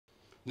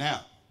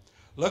Now,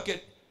 look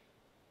at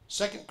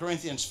 2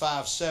 Corinthians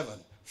 5:7.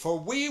 For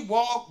we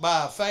walk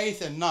by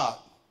faith and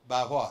not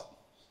by what?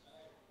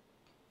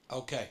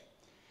 Okay.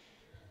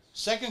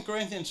 2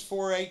 Corinthians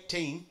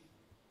 4:18.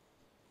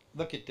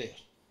 Look at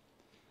this.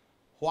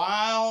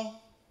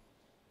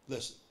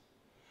 Listen.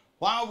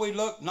 While we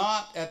look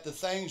not at the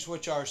things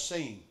which are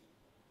seen.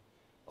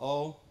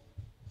 Oh,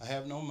 I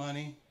have no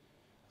money.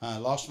 I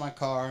lost my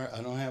car.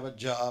 I don't have a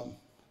job.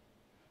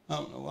 I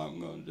don't know what I'm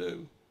going to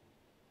do.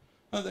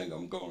 I think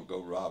I'm going to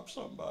go rob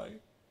somebody.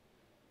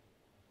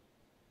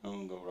 I'm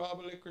going to go rob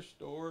a liquor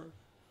store.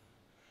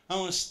 I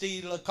want to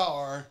steal a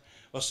car.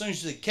 Well, as soon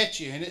as they catch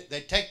you in it,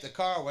 they take the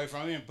car away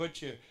from you and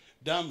put your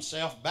dumb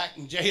self back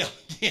in jail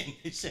again.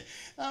 He said,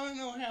 I don't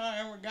know how I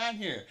ever got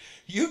here.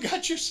 You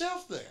got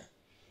yourself there.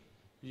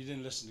 You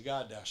didn't listen to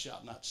God. Thou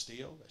shalt not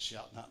steal. Thou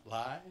shalt not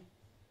lie.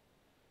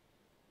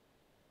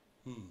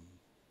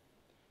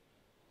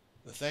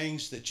 The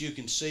things that you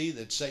can see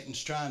that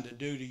Satan's trying to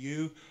do to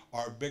you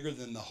are bigger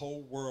than the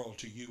whole world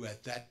to you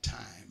at that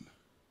time.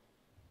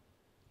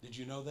 Did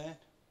you know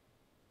that?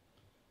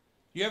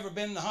 You ever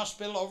been in the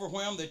hospital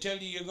overwhelmed? They tell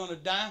you you're going to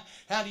die.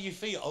 How do you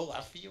feel? Oh,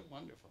 I feel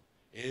wonderful.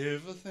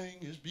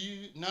 Everything is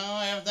beautiful.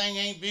 No, everything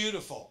ain't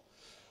beautiful.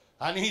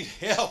 I need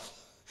help.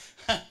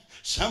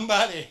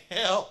 Somebody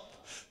help.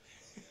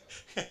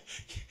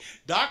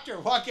 Doctor,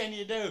 what can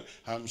you do?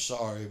 I'm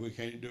sorry, we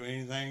can't do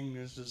anything.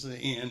 This is the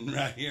end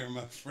right here,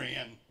 my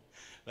friend.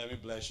 Let me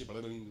bless you.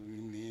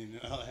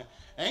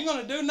 Ain't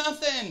going to do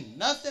nothing.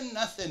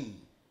 Nothing.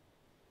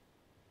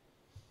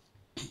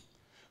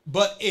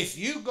 But if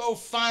you go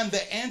find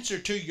the answer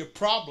to your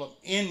problem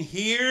in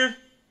here,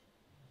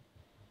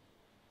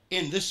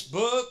 in this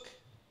book,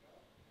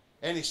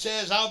 and he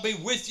says, I'll be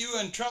with you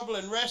in trouble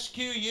and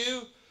rescue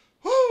you.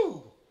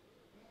 Whoo!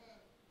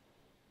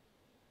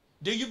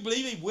 Do you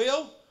believe he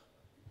will?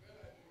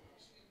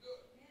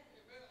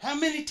 How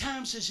many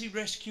times has he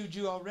rescued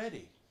you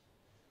already?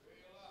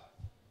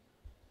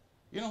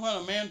 You know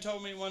what a man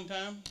told me one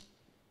time?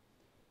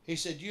 He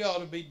said, you ought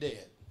to be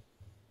dead.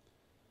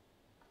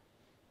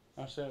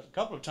 I said, a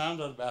couple of times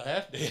I was about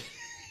half dead.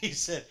 He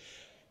said,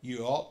 you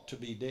ought to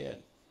be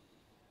dead.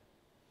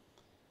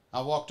 I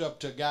walked up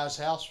to a guy's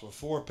house with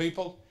 4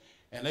 people,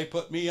 and they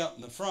put me up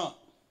in the front.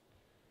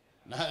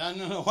 And I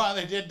don't know why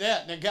they did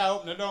that. And the guy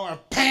opened the door and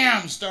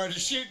bam, started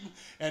shooting.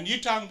 And you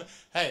talking about,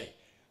 hey,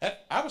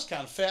 I was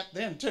kind of fat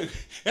then too.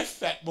 That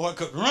fat boy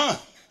could run.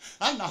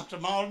 I knocked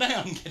them all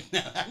down.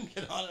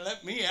 Get on and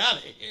let me out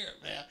of here,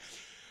 man.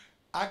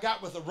 I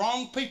got with the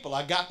wrong people.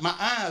 I got my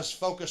eyes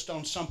focused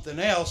on something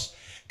else,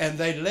 and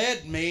they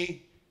led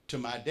me to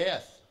my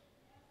death.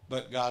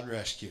 But God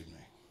rescued me.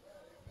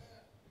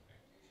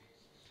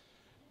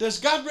 Does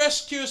God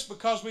rescue us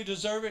because we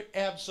deserve it?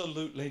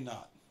 Absolutely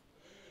not.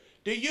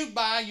 Do you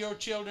buy your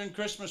children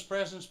Christmas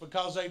presents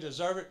because they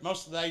deserve it?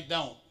 Most of they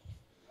don't.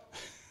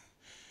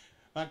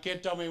 My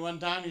kid told me one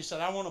time, he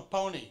said, I want a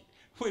pony.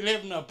 We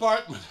live in an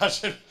apartment. I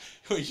said,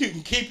 well, you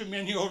can keep him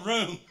in your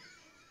room.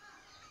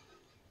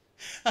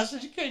 I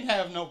said, you can't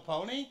have no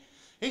pony.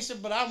 He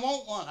said, but I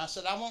want one. I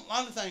said, I want a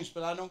lot of things,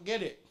 but I don't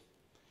get it.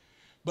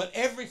 But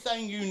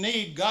everything you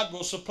need, God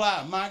will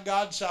supply. My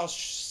God shall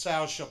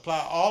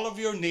supply all of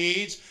your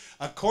needs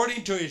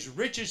according to his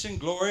riches and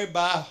glory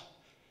by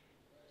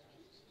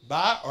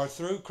or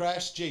through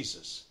Christ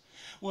Jesus.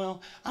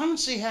 Well, I don't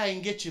see how he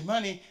can get you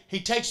money.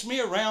 He takes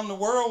me around the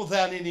world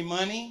without any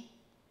money.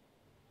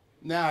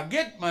 Now, I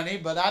get money,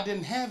 but I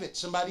didn't have it.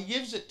 Somebody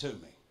gives it to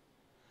me.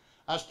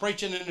 I was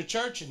preaching in the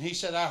church, and he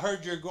said, I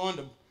heard you're going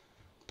to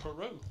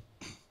Peru.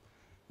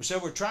 We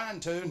said, we're trying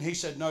to. And he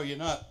said, no, you're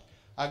not.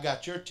 I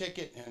got your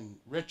ticket and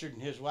Richard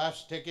and his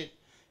wife's ticket,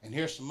 and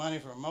here's some money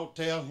for a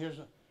motel. And here's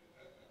a...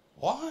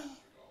 What?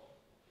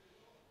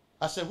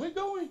 I said, we're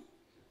going.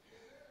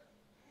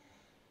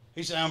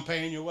 He said, I'm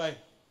paying your way.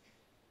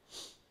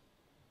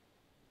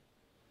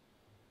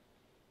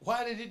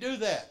 Why did he do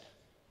that?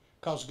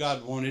 Because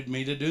God wanted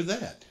me to do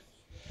that.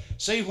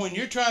 See, when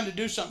you're trying to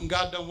do something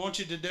God don't want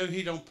you to do,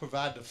 he don't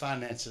provide the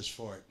finances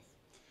for it.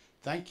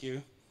 Thank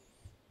you.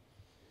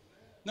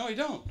 No, he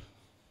don't.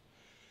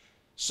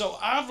 So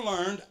I've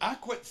learned, I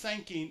quit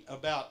thinking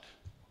about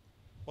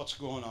what's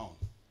going on.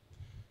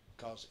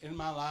 Because in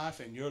my life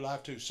and your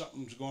life too,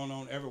 something's going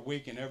on every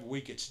week, and every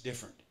week it's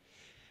different.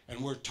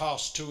 And we're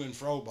tossed to and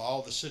fro by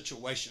all the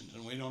situations,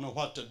 and we don't know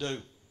what to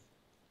do.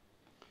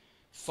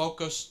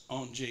 Focus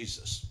on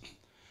Jesus.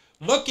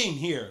 Looking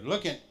here,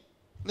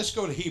 let's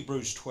go to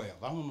Hebrews 12.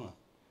 I want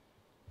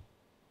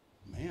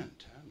to, man,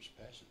 time's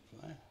passing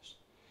fast.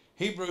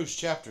 Hebrews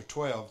chapter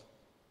 12,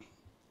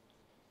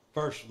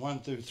 verse 1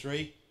 through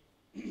 3.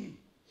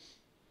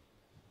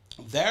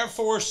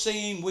 Therefore,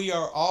 seeing we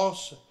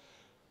also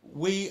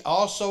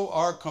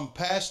are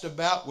compassed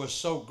about with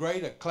so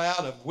great a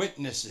cloud of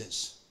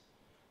witnesses.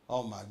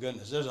 Oh my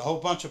goodness, there's a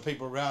whole bunch of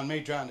people around me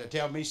trying to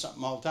tell me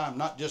something all the time,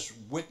 not just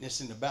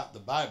witnessing about the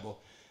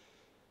Bible.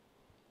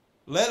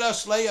 Let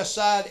us lay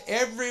aside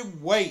every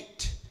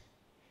weight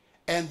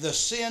and the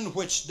sin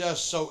which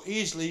does so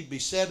easily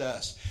beset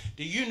us.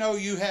 Do you know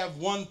you have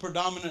one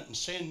predominant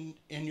sin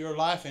in your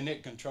life and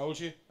it controls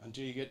you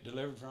until you get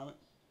delivered from it?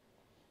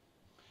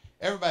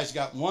 Everybody's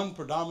got one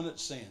predominant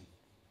sin.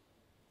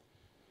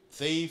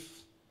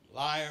 Thief,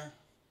 liar,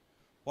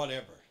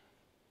 whatever.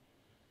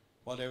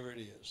 Whatever it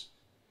is.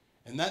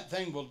 And that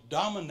thing will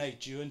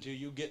dominate you until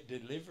you get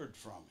delivered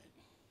from it.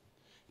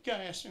 A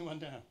guy asked me one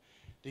time,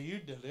 do you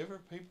deliver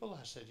people?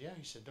 I said, yeah.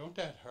 He said, don't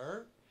that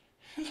hurt?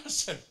 And I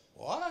said,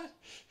 what?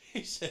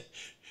 He said,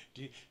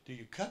 do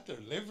you cut their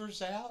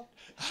livers out?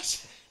 I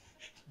said,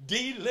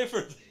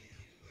 deliver them.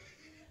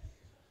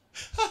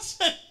 I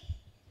said,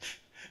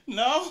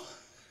 no,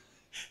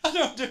 I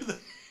don't do that.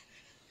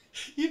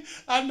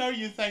 I know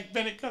you think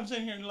Bennett comes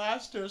in here and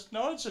lies to us.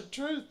 No, it's the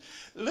truth.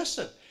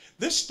 Listen,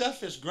 this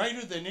stuff is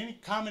greater than any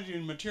comedy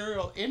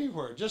material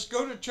anywhere. Just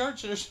go to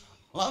church. There's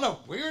a lot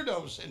of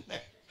weirdos in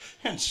there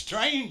and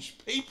strange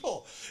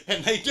people,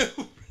 and they do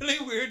really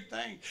weird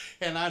things.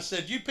 And I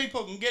said, you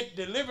people can get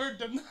delivered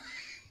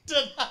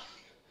tonight.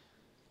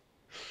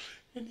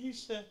 And he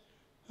said,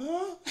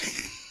 huh?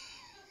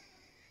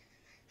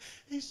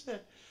 He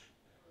said,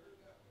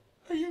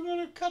 are you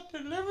going to cut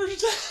their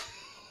livers out?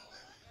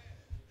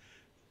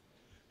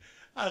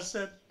 I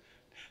said,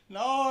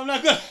 no, I'm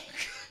not going to.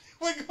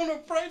 We're going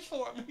to pray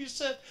for him. He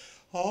said,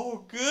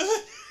 oh,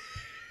 good.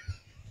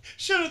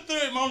 Should have threw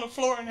him on the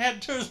floor and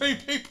had 2 or 3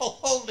 people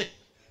hold him.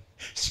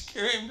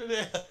 Scare him to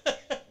death.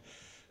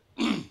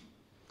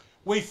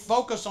 We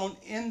focus on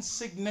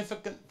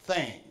insignificant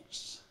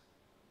things.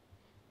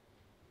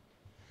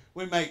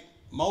 We make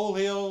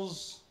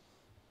molehills.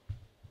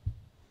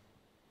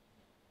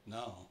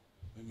 No,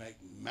 we make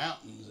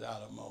mountains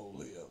out of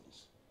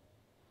molehills.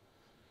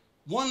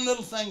 One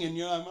little thing in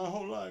your life, my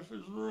whole life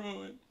is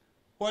ruined.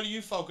 What are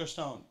you focused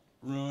on?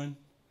 Ruin,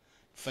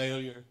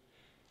 failure,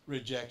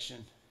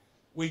 rejection.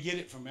 We get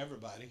it from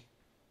everybody.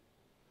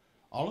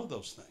 All of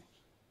those things.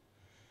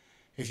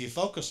 If you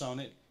focus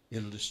on it,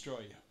 it'll destroy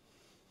you.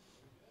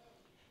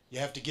 You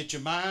have to get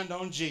your mind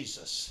on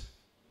Jesus.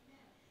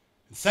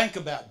 Think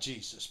about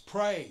Jesus.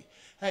 Pray.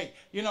 Hey,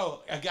 you know,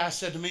 a guy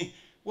said to me,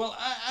 well,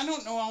 I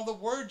don't know all the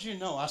words you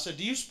know. I said,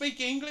 do you speak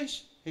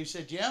English? He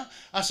said, yeah.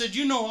 I said,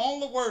 you know all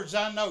the words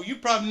I know. You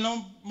probably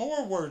know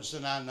more words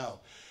than I know.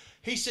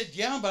 He said,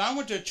 yeah, but I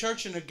went to a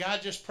church and the guy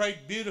just prayed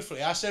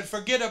beautifully. I said,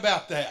 forget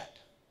about that.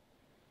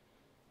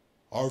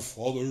 Our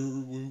Father,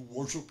 we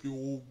worship you,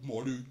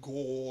 Almighty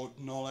God,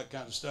 and all that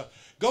kind of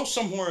stuff. Go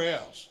somewhere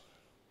else.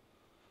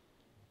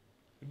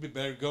 It'd be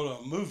better to go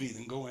to a movie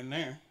than go in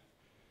there.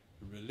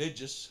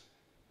 Religious.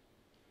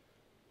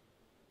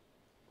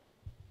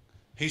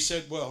 He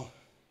said, well,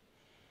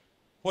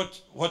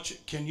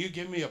 can you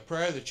give me a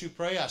prayer that you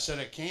pray? I said,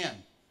 I can.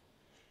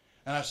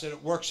 And I said,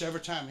 it works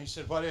every time. He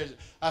said, what is it?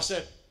 I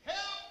said,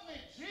 help me,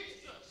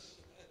 Jesus.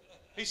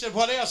 He said,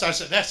 what else? I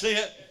said, that's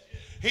it.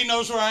 He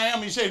knows where I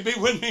am. He said, be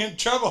with me in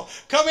trouble.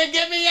 Come and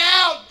get me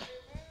out.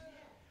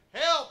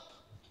 Help.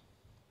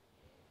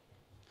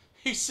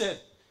 He said,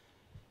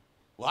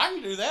 well, I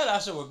can do that. I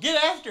said, well,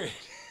 get after it.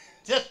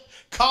 Just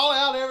call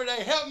out every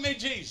day, help me,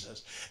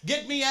 Jesus.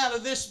 Get me out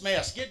of this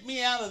mess. Get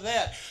me out of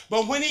that.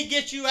 But when he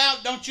gets you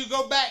out, don't you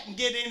go back and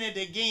get in it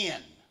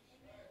again.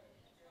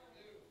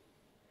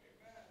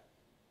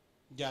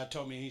 God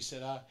told me, he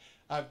said,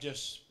 I've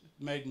just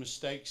made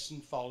mistakes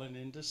and fallen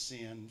into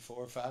sin 4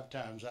 or 5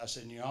 times. I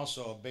said, and you're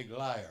also a big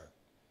liar.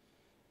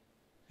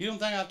 You don't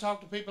think I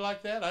talk to people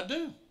like that? I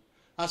do.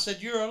 I said,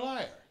 you're a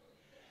liar.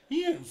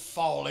 You didn't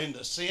fall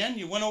into sin.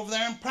 You went over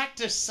there and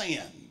practiced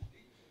sin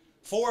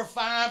 4 or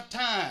 5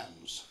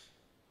 times.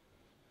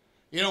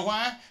 You know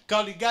why?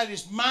 Because he got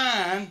his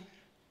mind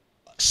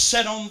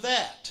set on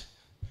that.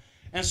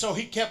 And so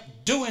he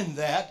kept doing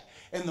that.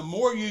 And the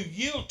more you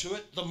yield to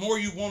it, the more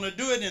you want to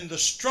do it, and the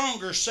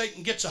stronger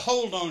Satan gets a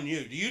hold on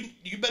you.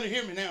 You better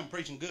hear me now. I'm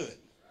preaching good.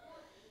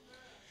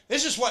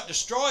 This is what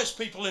destroys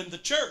people in the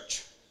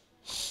church.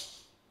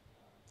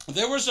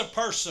 There was a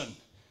person,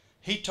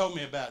 he told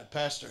me about it,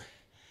 Pastor,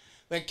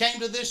 that came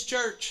to this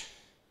church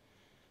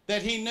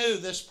that he knew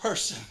this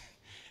person.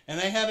 And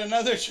they had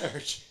another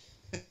church.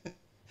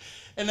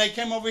 And they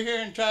came over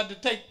here and tried to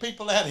take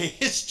people out of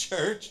his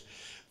church,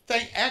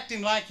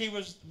 acting like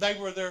they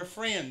were their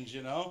friends,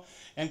 you know,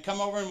 and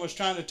come over and was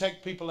trying to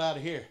take people out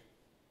of here.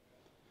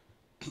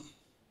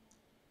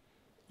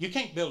 You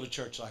can't build a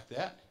church like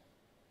that.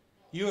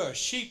 You're a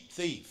sheep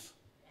thief.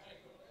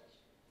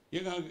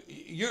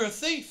 You're a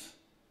thief.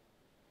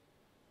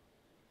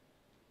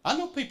 I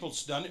know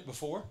people's done it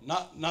before.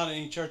 Not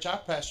any church I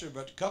pastored,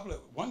 but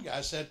one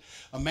guy said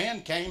a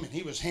man came and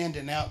he was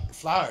handing out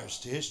flyers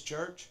to his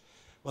church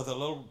with a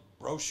little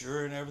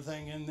brochure and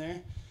everything in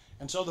there.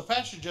 And so the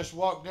pastor just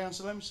walked down and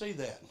said, let me see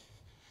that.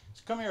 He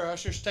said, come here,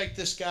 ushers, take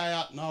this guy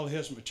out and all of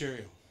his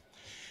material.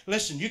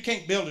 Listen, you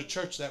can't build a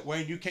church that way,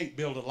 and you can't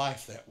build a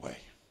life that way.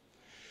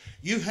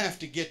 You have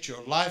to get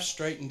your life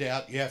straightened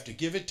out. You have to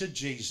give it to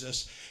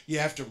Jesus. You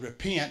have to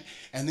repent,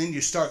 and then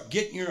you start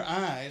getting your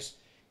eyes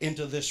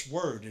into this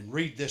word and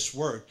read this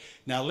word.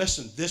 Now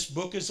listen, this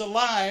book is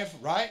alive,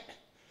 right?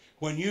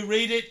 When you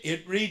read it,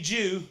 it reads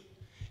you.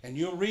 And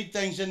you'll read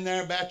things in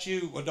there about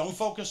you. Well, don't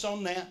focus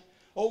on that.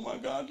 Oh my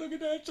God, look at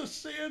that. It's a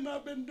sin.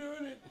 I've been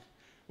doing it.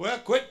 Well,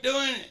 quit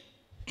doing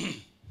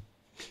it.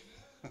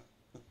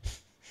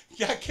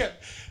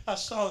 I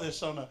saw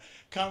this on a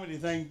comedy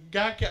thing.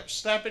 Guy kept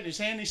slapping his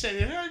hand. He said,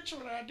 it hurts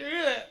when I do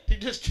that. He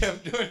just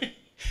kept doing it.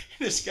 And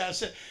this guy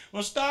said,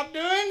 well, stop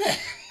doing that.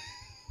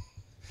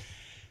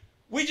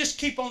 We just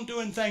keep on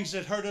doing things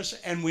that hurt us,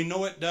 and we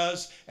know it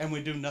does, and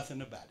we do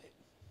nothing about it.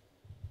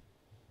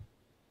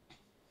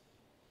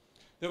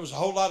 There was a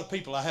whole lot of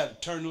people I had to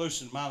turn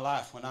loose in my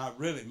life when I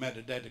really made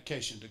a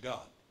dedication to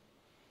God.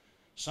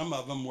 Some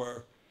of them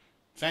were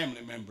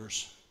family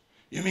members.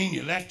 You mean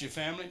you left your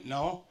family?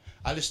 No,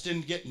 I just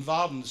didn't get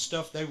involved in the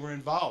stuff they were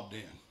involved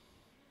in.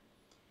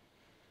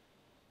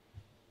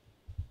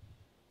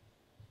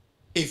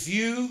 If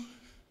you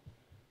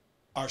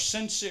are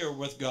sincere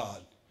with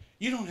God,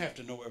 you don't have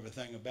to know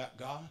everything about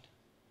God.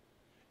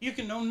 You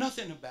can know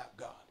nothing about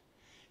God.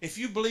 If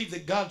you believe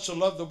that God so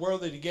loved the world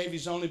that he gave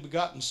his only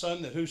begotten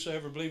Son, that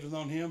whosoever believeth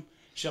on him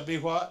shall be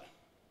what?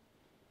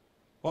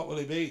 What will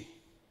he be?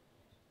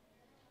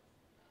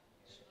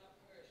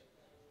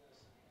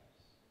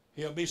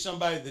 He'll be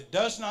somebody that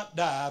does not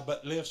die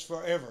but lives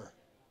forever.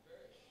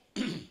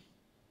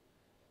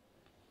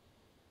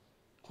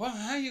 Well,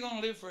 how are you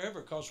going to live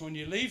forever? Because when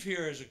you leave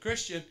here as a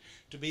Christian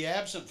to be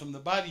absent from the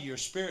body, your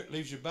spirit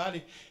leaves your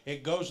body.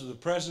 It goes to the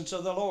presence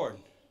of the Lord.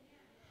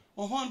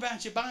 Well, what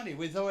about your body?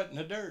 We throw it in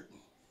the dirt.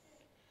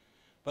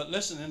 But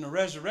listen, in the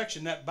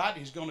resurrection, that body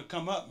is going to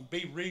come up and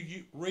be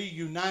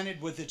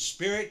reunited with its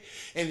spirit,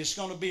 and it's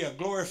going to be a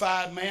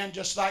glorified man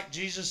just like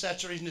Jesus.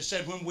 That's the reason it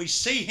said when we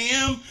see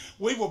him,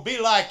 we will be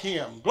like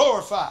him,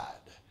 glorified.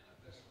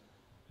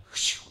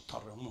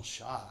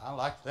 I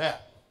like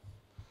that.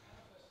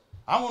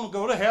 I want to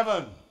go to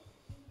heaven.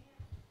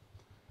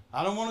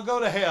 I don't want to go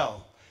to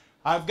hell.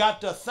 I've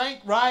got to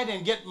think right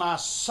and get my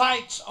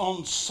sights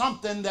on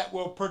something that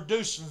will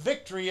produce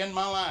victory in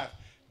my life.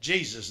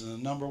 Jesus is the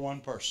number one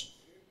person.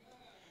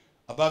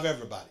 Above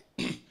everybody.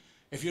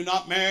 If you're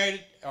not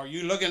married, or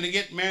you're looking to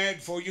get married,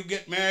 before you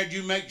get married,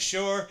 you make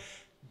sure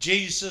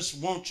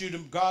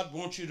God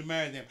wants you to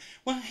marry them.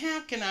 Well,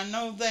 how can I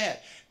know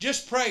that?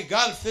 Just pray,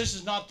 God, if this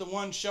is not the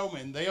one, show me.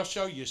 And they'll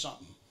show you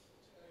something.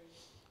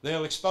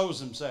 They'll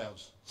expose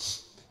themselves.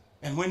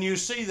 And when you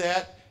see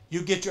that,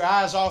 you get your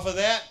eyes off of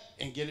that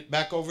and get it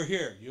back over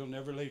here. You'll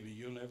never leave me.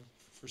 You'll never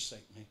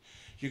forsake me.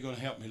 You're going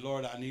to help me.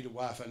 Lord, I need a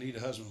wife. I need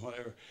a husband,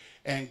 whatever.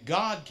 And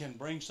God can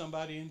bring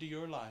somebody into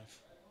your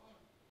life